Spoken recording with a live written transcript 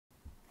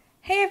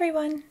Hey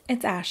everyone,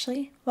 it's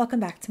Ashley. Welcome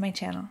back to my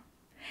channel.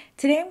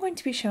 Today I'm going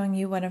to be showing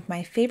you one of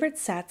my favorite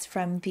sets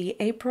from the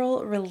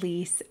April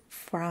release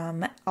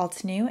from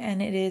Altenew,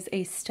 and it is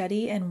a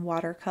study in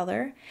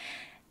watercolor.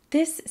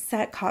 This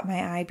set caught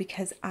my eye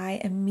because I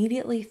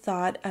immediately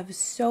thought of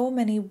so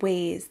many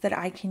ways that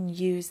I can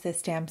use this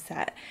stamp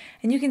set.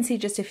 And you can see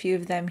just a few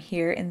of them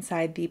here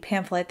inside the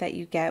pamphlet that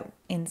you get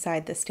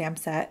inside the stamp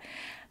set.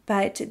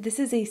 But this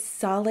is a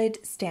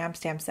solid stamp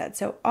set.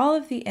 So all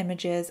of the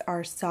images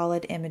are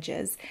solid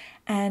images,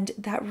 and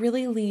that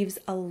really leaves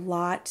a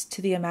lot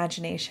to the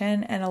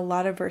imagination and a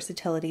lot of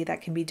versatility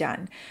that can be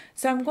done.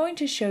 So I'm going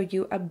to show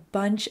you a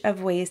bunch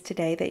of ways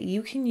today that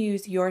you can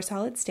use your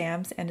solid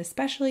stamps, and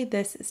especially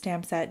this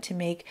stamp set, to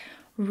make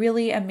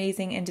really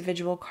amazing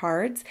individual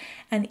cards,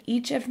 and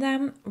each of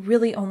them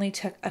really only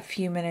took a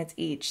few minutes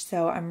each.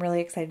 So I'm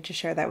really excited to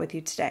share that with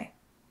you today.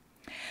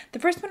 The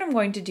first one I'm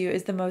going to do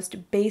is the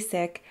most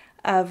basic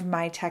of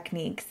my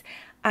techniques.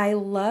 I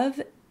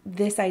love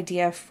this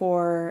idea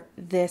for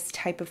this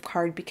type of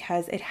card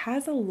because it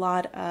has a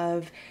lot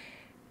of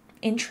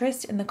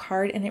interest in the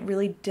card and it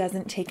really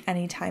doesn't take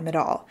any time at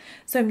all.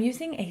 So I'm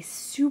using a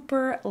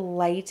super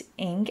light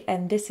ink,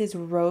 and this is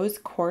Rose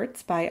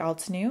Quartz by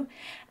Altenew,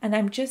 and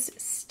I'm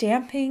just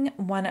stamping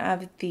one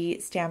of the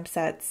stamp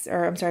sets,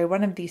 or I'm sorry,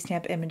 one of the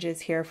stamp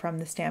images here from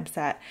the stamp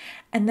set.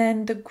 And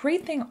then the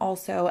great thing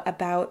also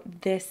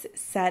about this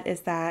set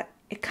is that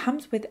it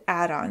comes with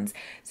add-ons.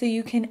 So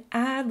you can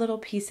add little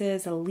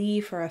pieces, a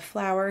leaf or a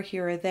flower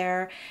here or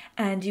there,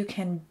 and you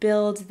can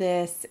build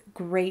this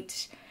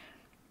great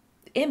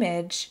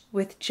image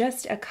with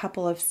just a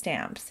couple of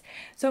stamps.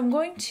 So I'm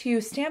going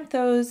to stamp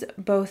those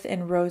both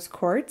in Rose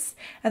Quartz,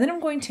 and then I'm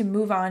going to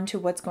move on to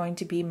what's going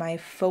to be my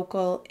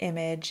focal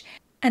image.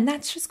 And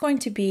that's just going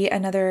to be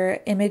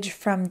another image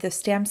from the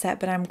stamp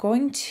set, but I'm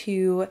going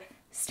to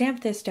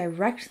stamp this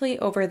directly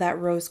over that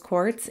Rose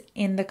Quartz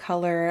in the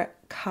color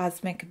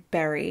Cosmic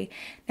Berry.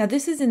 Now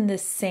this is in the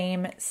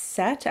same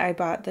set. I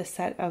bought the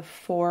set of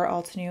 4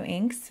 Altenew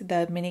inks,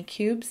 the mini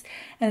cubes,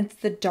 and it's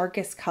the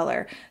darkest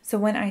color. So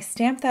when I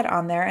stamp that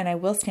on there, and I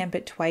will stamp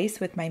it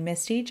twice with my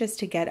MISTI just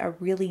to get a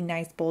really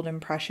nice bold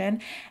impression,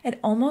 it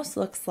almost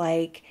looks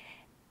like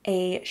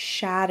a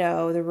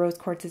shadow. The Rose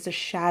Quartz is a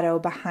shadow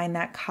behind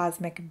that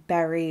Cosmic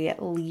Berry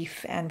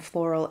leaf and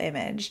floral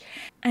image.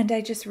 And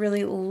I just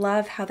really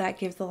love how that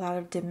gives a lot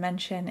of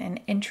dimension and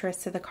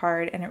interest to the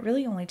card, and it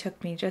really only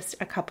took me just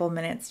a couple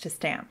minutes to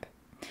stamp.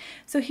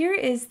 So here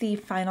is the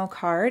final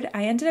card.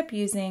 I ended up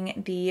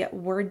using the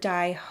word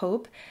die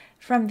Hope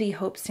from the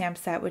Hope stamp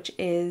set, which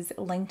is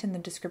linked in the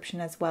description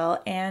as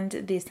well, and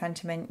the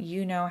sentiment,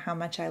 "You know how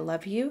much I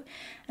love you."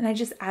 And I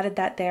just added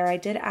that there. I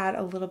did add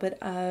a little bit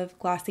of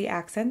glossy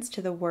accents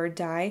to the word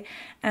die,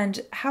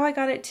 and how I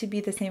got it to be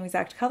the same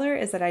exact color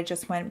is that I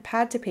just went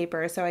pad to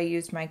paper. So I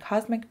used my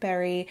Cosmic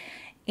Berry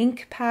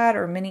ink pad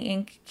or mini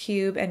ink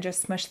cube and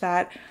just smushed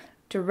that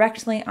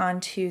directly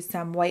onto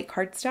some white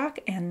cardstock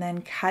and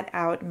then cut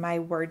out my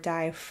word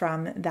die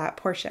from that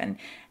portion.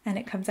 And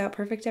it comes out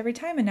perfect every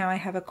time, and now I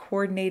have a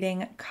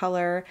coordinating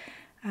color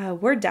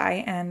word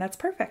die, and that's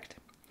perfect.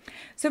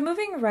 So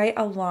moving right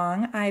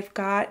along, I've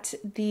got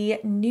the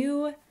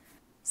new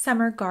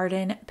Summer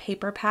Garden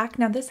paper pack.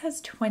 Now this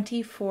has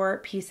 24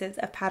 pieces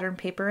of pattern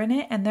paper in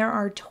it, and there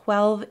are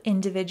 12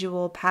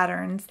 individual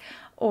patterns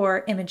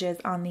or images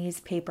on these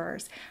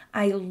papers.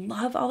 I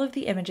love all of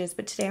the images,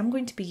 but today I'm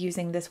going to be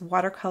using this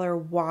watercolor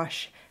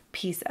wash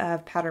piece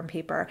of pattern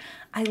paper.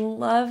 I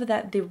love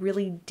that the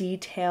really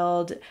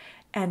detailed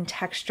and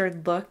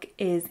textured look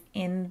is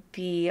in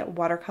the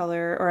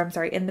watercolor, or I'm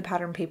sorry, in the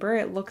pattern paper.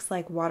 It looks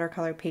like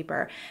watercolor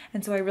paper.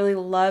 And so I really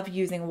love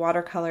using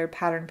watercolor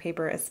pattern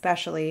paper,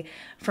 especially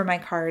for my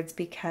cards,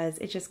 because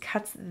it just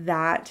cuts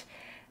that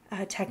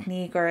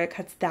technique, or it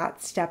cuts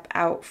that step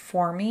out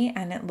for me,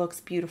 and it looks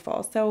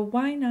beautiful. So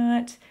why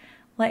not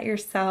let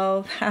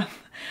yourself have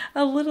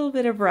a little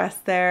bit of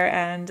rest there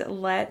and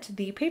let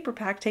the paper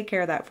pack take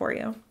care of that for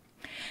you.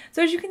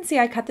 So as you can see,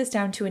 I cut this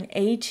down to an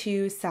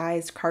A2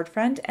 sized card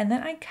front, and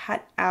then I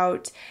cut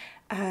out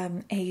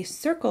a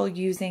circle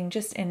using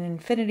just an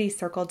infinity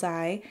circle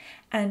die.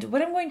 And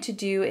what I'm going to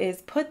do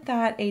is put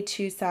that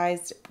A2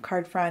 sized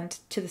card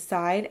front to the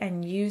side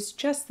and use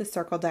just the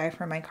circle die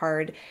for my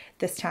card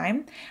this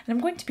time. And I'm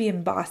going to be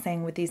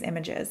embossing with these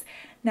images.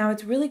 Now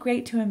it's really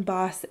great to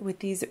emboss with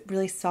these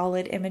really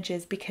solid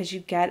images because you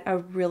get a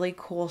really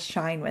cool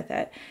shine with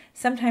it.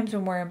 Sometimes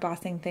when we're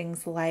embossing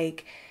things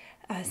like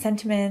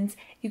sentiments,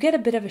 you get a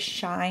bit of a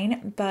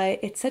shine, but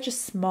it's such a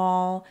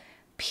small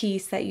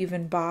piece that you've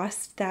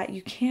embossed that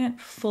you can't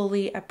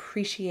fully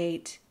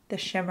appreciate the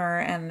shimmer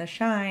and the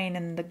shine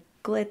and the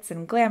glitz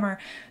and glamour.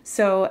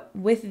 So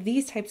with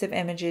these types of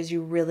images,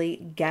 you really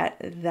get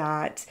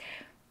that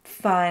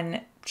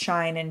fun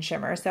shine and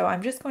shimmer. So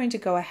I'm just going to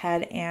go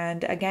ahead,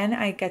 and again,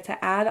 I get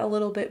to add a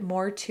little bit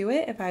more to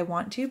it if I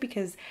want to,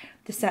 because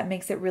the set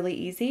makes it really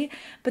easy.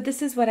 But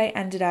this is what I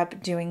ended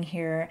up doing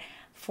here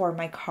for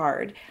my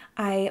card.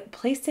 I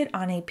placed it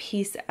on a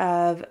piece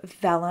of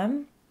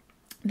vellum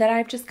that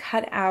I've just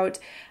cut out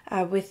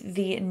with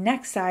the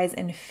next size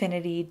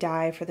infinity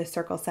die for the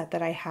circle set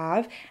that I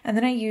have. And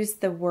then I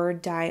used the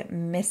word die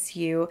Miss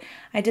You.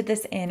 I did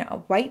this in a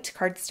white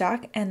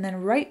cardstock, and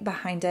then right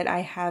behind it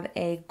I have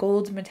a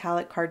gold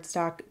metallic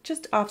cardstock,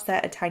 just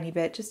offset a tiny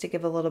bit just to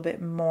give a little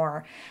bit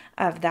more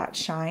of that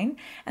shine.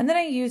 And then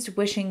I used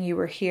Wishing You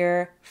Were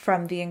Here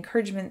from the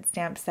encouragement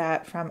stamp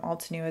set from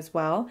Altenew as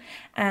well.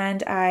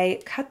 And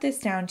I cut this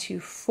down to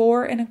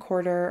 4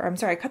 1/4. I'm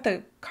sorry, I cut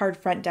the card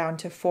front down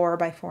to 4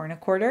 by 4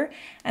 1/4,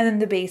 and then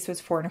the base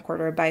was 4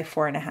 1/4 by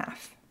 4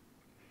 1/2.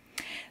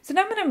 So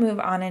now I'm going to move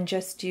on and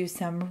just do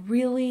some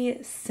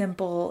really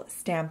simple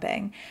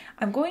stamping.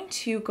 I'm going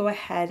to go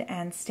ahead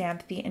and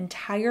stamp the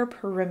entire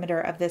perimeter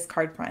of this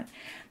card front.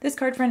 This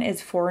card front is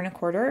 4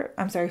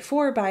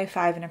 by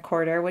 5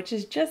 1/4, which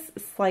is just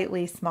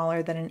slightly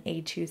smaller than an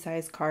A2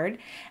 size card.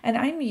 And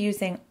I'm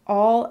using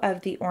all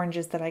of the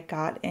oranges that I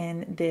got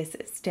in this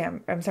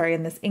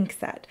in this ink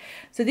set.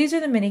 So these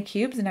are the mini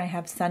cubes, and I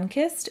have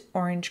Sunkissed,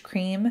 Orange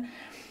Cream,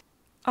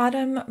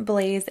 Autumn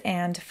Blaze,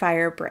 and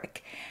Fire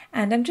Brick.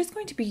 And I'm just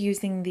going to be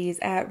using these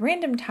at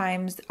random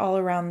times all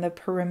around the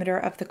perimeter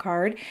of the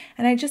card.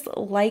 And I just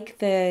like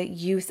the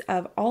use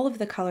of all of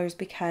the colors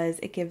because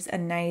it gives a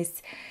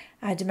nice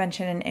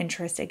dimension and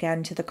interest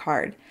again to the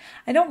card.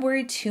 I don't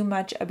worry too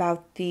much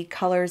about the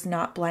colors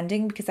not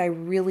blending because I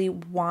really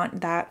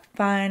want that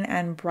fun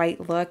and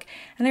bright look.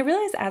 And I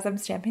realize as I'm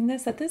stamping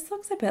this that this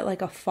looks a bit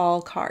like a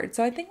fall card.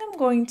 So I think I'm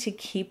going to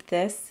keep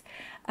this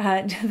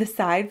to the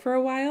side for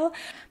a while,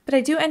 but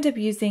I do end up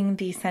using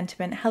the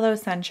sentiment Hello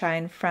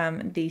Sunshine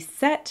from the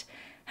set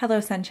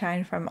Hello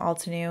Sunshine from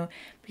Altenew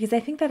because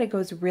I think that it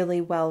goes really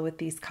well with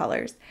these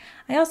colors.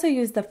 I also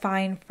use the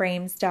fine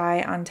frames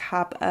die on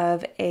top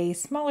of a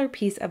smaller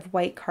piece of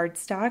white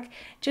cardstock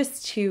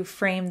just to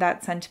frame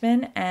that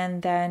sentiment,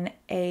 and then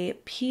a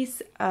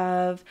piece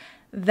of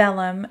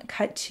vellum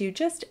cut to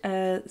just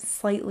a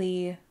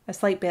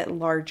slight bit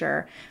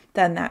larger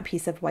than that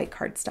piece of white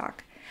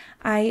cardstock.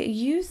 I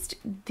used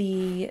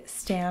the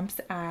stamps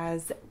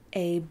as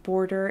a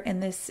border in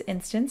this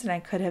instance, and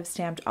I could have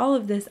stamped all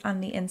of this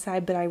on the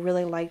inside, but I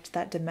really liked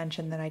that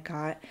dimension that I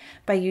got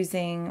by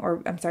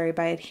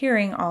by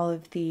adhering all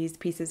of these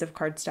pieces of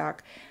cardstock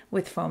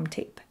with foam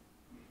tape.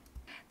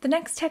 The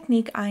next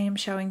technique I am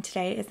showing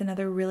today is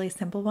another really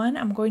simple one.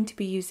 I'm going to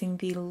be using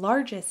the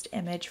largest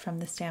image from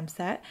the stamp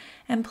set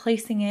and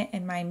placing it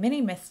in my mini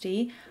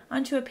MISTI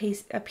onto a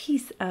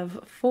piece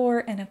of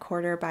 4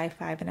 1/4 by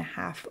 5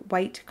 1/2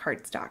 white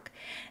cardstock.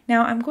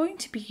 Now I'm going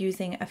to be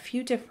using a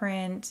few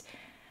different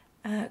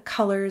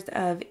colors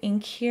of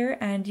ink here,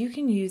 and you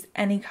can use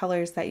any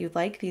colors that you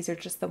like. These are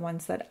just the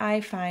ones that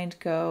I find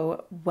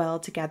go well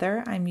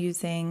together. I'm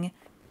using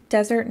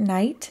Desert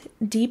Night,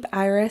 Deep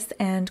Iris,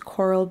 and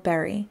Coral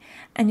Berry.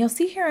 And you'll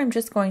see here I'm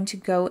just going to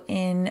go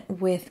in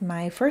with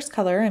my first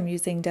color. I'm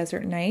using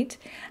Desert Night,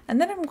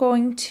 and then I'm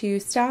going to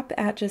stop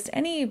at just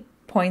any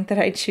point that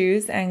I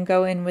choose and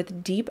go in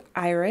with Deep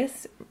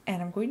Iris,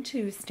 and I'm going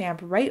to stamp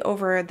right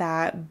over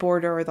that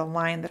border or the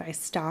line that I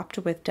stopped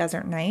with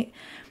Desert Night.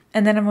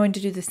 And then I'm going to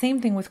do the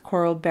same thing with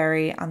Coral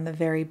Berry on the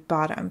very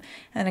bottom.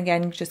 And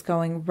again, just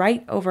going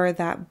right over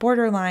that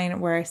border line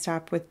where I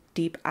stopped with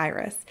Deep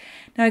Iris.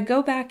 Now I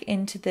go back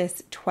into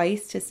this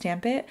twice to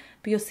stamp it,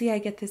 but you'll see I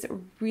get this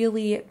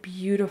really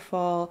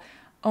beautiful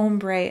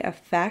ombre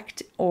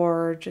effect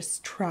or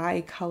just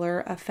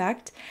tri-color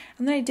effect.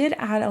 And then I did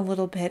add a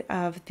little bit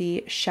of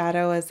the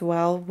shadow as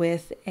well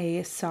with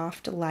a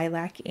soft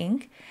lilac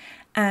ink.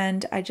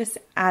 And I just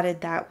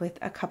added that with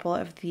a couple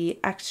of the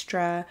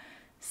extra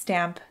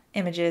stamp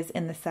images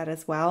in the set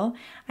as well.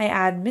 I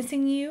add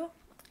Missing You,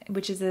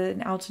 which is an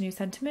Altenew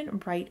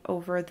sentiment, right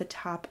over the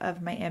top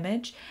of my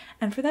image.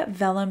 And for that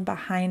vellum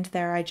behind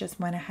there, I just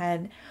went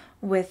ahead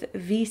with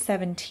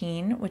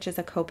V17, which is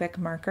a Copic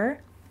marker,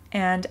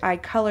 and I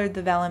colored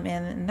the vellum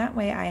in, and that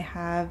way I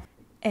have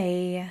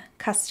a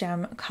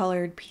custom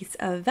colored piece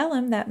of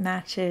vellum that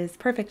matches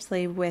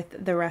perfectly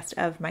with the rest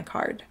of my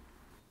card.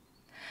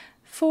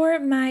 For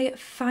my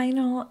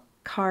final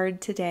card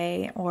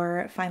today,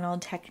 or final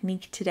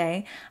technique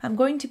today, I'm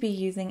going to be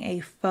using a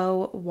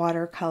faux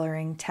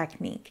watercoloring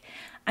technique.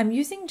 I'm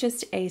using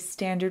just a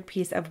standard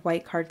piece of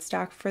white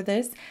cardstock for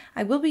this.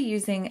 I will be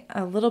using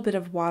a little bit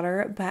of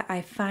water, but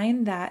I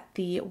find that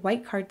the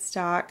white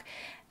cardstock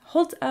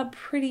holds up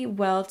pretty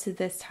well to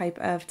this type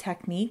of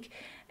technique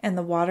and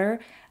the water,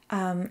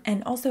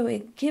 and also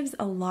it gives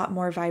a lot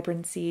more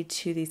vibrancy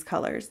to these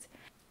colors.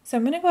 So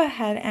I'm going to go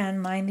ahead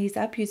and line these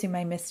up using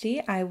my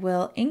MISTI. I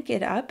will ink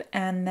it up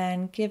and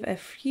then give a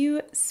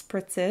few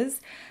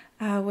spritzes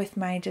with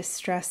my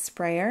distress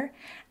sprayer.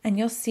 And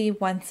you'll see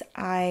once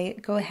I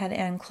go ahead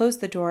and close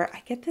the door,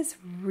 I get this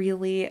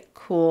really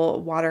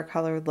cool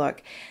watercolor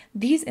look.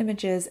 These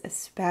images,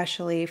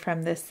 especially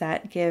from this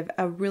set, give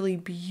a really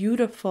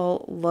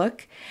beautiful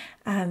look.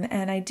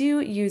 And I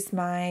do use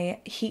my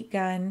heat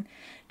gun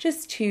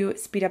just to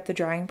speed up the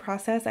drying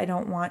process. I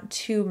don't want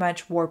too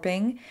much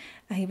warping,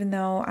 even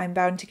though I'm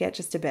bound to get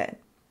just a bit.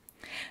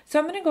 So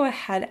I'm going to go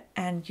ahead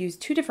and use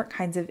two different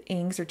kinds of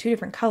inks, or two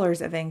different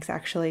colors of inks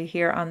actually,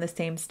 here on the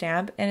same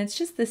stamp, and it's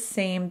just the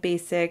same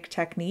basic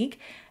technique,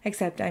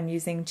 except I'm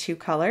using two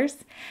colors.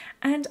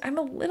 And I'm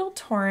a little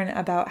torn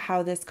about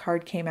how this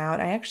card came out.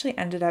 I actually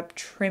ended up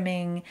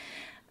trimming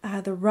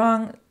the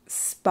wrong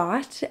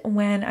spot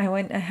when I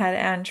went ahead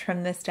and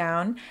trimmed this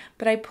down,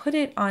 but I put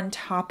it on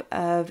top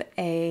of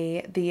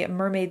the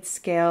Mermaid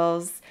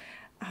Scales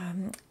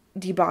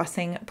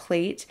debossing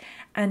plate,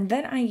 and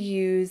then I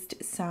used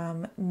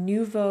some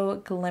Nouveau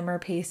Glimmer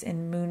Paste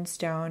in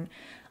Moonstone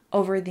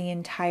over the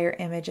entire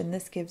image, and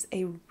this gives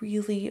a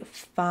really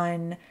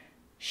fun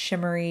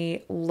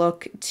shimmery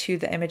look to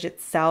the image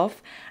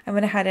itself. I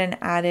went ahead and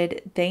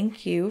added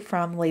Thank You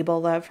from Label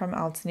Love from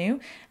Altenew,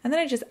 and then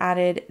I just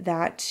added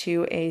that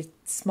to a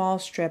small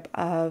strip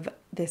of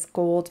this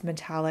gold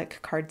metallic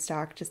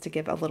cardstock just to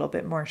give a little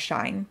bit more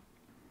shine.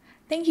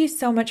 Thank you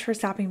so much for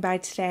stopping by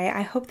today.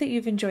 I hope that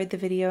you've enjoyed the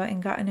video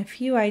and gotten a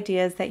few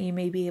ideas that you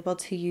may be able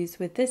to use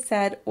with this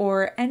set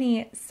or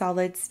any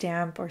solid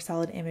stamp or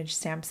solid image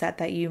stamp set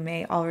that you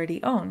may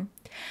already own.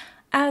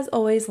 As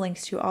always,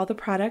 links to all the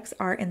products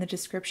are in the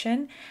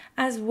description,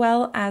 as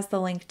well as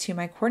the link to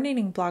my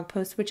coordinating blog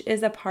post, which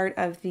is a part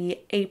of the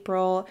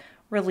April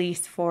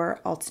release for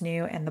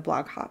Altenew and the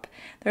blog hop.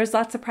 There's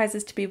lots of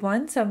prizes to be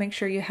won, so make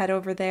sure you head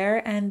over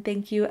there, and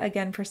thank you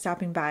again for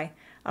stopping by.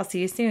 I'll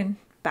see you soon.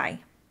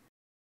 Bye.